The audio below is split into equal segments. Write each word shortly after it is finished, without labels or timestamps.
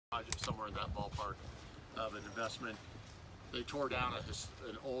project, somewhere in that ballpark of an investment. They tore down an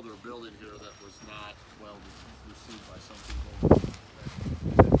older building here that was not well received by some people.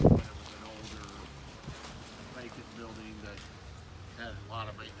 It was an older vacant building that had a lot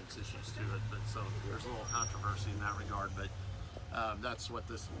of maintenance issues to it, but so there's a little controversy in that regard. But that's what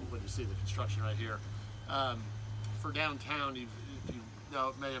you see the construction right here. For downtown, if you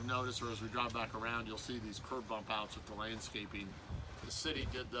may have noticed, or as we drive back around, you'll see these curb bump outs with the landscaping. The city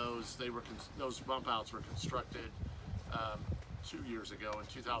did those. Those bump outs were constructed 2 years ago in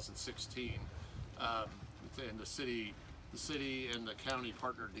 2016, and the city and the county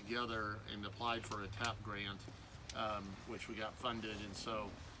partnered together and applied for a TAP grant, which we got funded, and so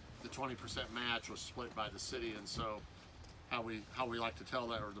the 20% match was split by the city. And so how we like to tell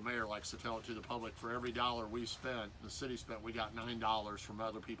that, or the mayor likes to tell it to the public, for every dollar we spent, the city spent, we got $9 from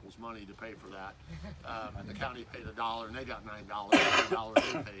other people's money to pay for that. And the county paid $1 and they got $9, every dollar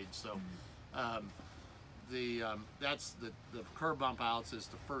they paid. So that's the curb bump outs is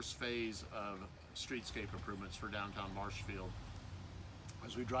the first phase of streetscape improvements for downtown Marshfield.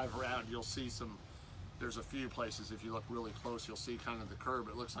 As we drive around, you'll see there's a few places, if you look really close, you'll see kind of the curb.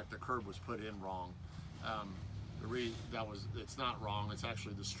 It looks like the curb was put in wrong. It's not wrong, it's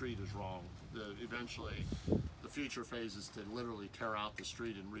actually the street is wrong. Eventually, the future phase is to literally tear out the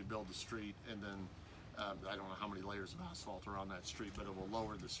street and rebuild the street, and then I don't know how many layers of asphalt are on that street, but it will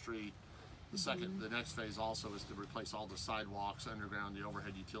lower the street. The next phase also is to replace all the sidewalks, underground, the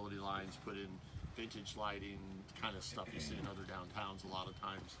overhead utility lines, put in vintage lighting, kind of stuff you see in other downtowns a lot of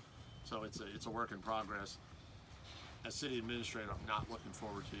times. So it's a work in progress. As city administrator, I'm not looking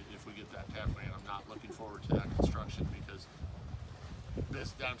forward to, if we get that TAP grant, I'm not looking forward to that construction, because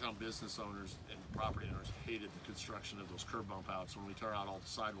downtown business owners and property owners hated the construction of those curb bump outs. When we tear out all the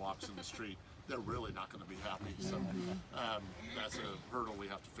sidewalks in the street, they're really not going to be happy. So that's a hurdle we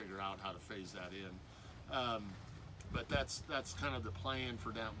have to figure out how to phase that in. But that's kind of the plan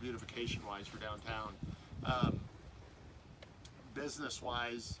for beautification-wise for downtown.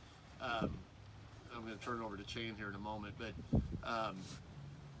 Business-wise, I'm going to turn it over to Shane here in a moment, but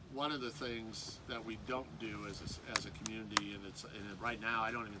one of the things that we don't do as a community, and right now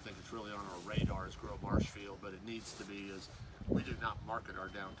I don't even think it's really on our radar as Grow Marshfield, but it needs to be, is we do not market our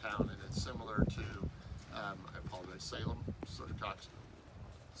downtown, and it's similar to, I apologize, Salem, Sarcoxy,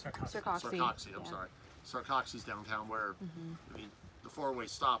 I'm sorry. Sarcoxy's downtown, where, I mean, the four-way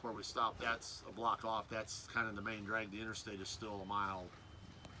stop where we stop, that's a block off, that's kind of the main drag. The interstate is still a mile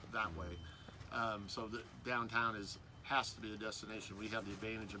that way. So the downtown has to be a destination. We have the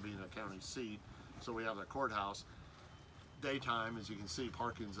advantage of being a county seat, so we have a courthouse. Daytime, as you can see,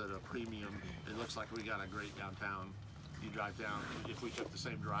 parking's at a premium. It looks like we got a great downtown. You drive down, if we took the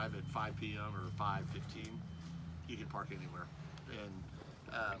same drive at 5 p.m. or 5:15, you can park anywhere. And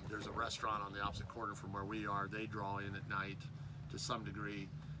there's a restaurant on the opposite corner from where we are. They draw in at night to some degree.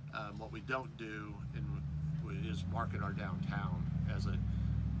 What we don't do is market our downtown as a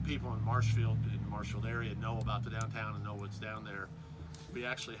people in Marshfield area know about the downtown and know what's down there. We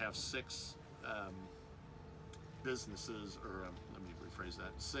actually have 6 businesses, or let me rephrase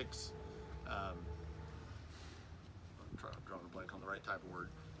that, 6 I'm drawing a blank on the right type of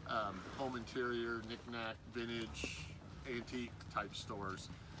word, home interior, knick-knack, vintage, antique type stores,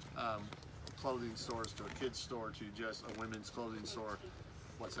 clothing stores, to a kids store, to just a women's clothing store.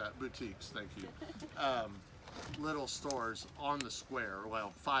 What's that? Boutiques, thank you. Little stores on the square.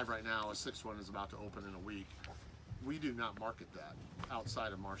 Well, 5 right now, a 6th one is about to open in a week. We do not market that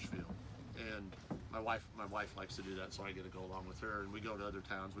outside of Marshfield, and my wife likes to do that, so I get to go along with her. And we go to other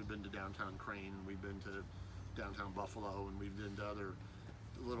towns. We've been to downtown Crane, and we've been to downtown Buffalo, and we've been to other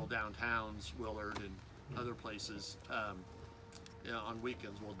little downtowns, Willard, and other places. You know, on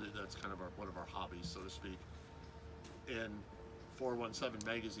weekends we'll do. That's kind of one of our hobbies, so to speak. And 417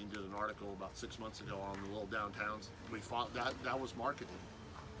 magazine did an article about 6 months ago on the little downtowns. We thought that was marketing.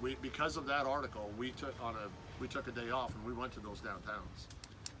 Because of that article, we took a day off and we went to those downtowns,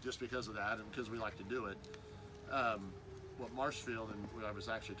 just because of that, and because we like to do it. What Marshfield, and I was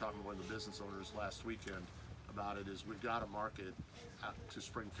actually talking to one of the business owners last weekend about it, is we've got to market out to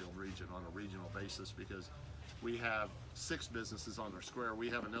Springfield region on a regional basis, because we have 6 businesses on our square. We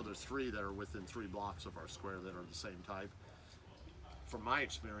have another 3 that are within 3 blocks of our square that are the same type. From my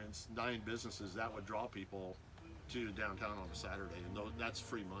experience, 9 businesses, that would draw people to downtown on a Saturday, and that's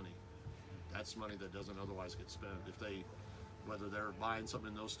free money. That's money that doesn't otherwise get spent. Whether they're buying something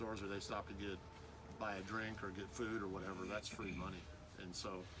in those stores or they stop to buy a drink or get food or whatever, that's free money. And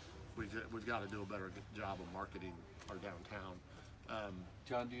so we've got to do a better job of marketing our downtown.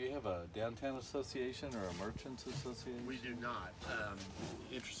 John, do you have a downtown association or a merchants association? We do not.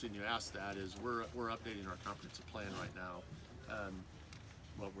 Interesting you asked that. Is we're updating our comprehensive plan right now.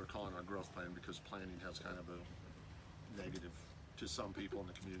 What we're calling our growth plan, because planning has kind of a negative to some people in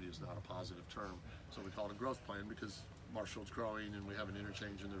the community, is not a positive term. So we call it a growth plan because Marshfield's growing and we have an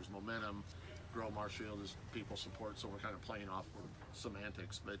interchange and there's momentum. Grow Marshfield as people support, so we're kind of playing off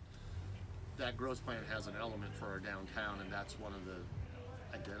semantics. But that growth plan has an element for our downtown, and that's one of the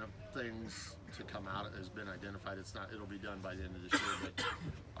things to come out has been identified. It'll be done by the end of this year, but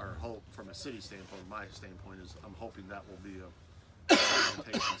our hope from a city standpoint, my standpoint, is I'm hoping that will be a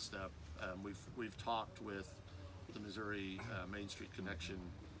implementation step. We've talked with the Missouri Main Street Connection.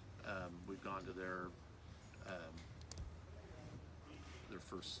 We've gone to their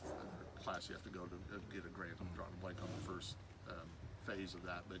first class. You have to go to get a grant. I'm drawing a blank on the first phase of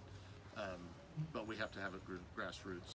that, but we have to have it grassroots.